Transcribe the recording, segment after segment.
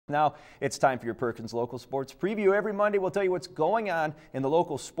Now it's time for your Perkins Local Sports Preview. Every Monday we'll tell you what's going on in the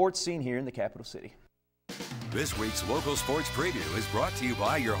local sports scene here in the capital city. This week's Local Sports Preview is brought to you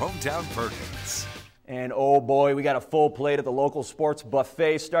by your hometown Perkins. And oh boy, we got a full plate at the local sports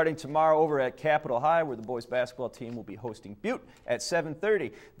buffet starting tomorrow over at Capitol High, where the boys basketball team will be hosting Butte at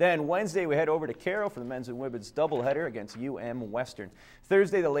 7:30. Then Wednesday we head over to Carroll for the men's and women's doubleheader against UM Western.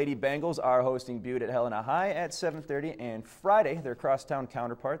 Thursday the Lady Bengals are hosting Butte at Helena High at 7:30, and Friday their crosstown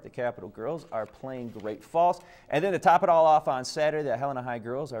counterpart, the Capital Girls, are playing Great Falls. And then to top it all off on Saturday, the Helena High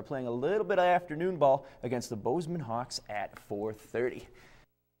girls are playing a little bit of afternoon ball against the Bozeman Hawks at 4:30.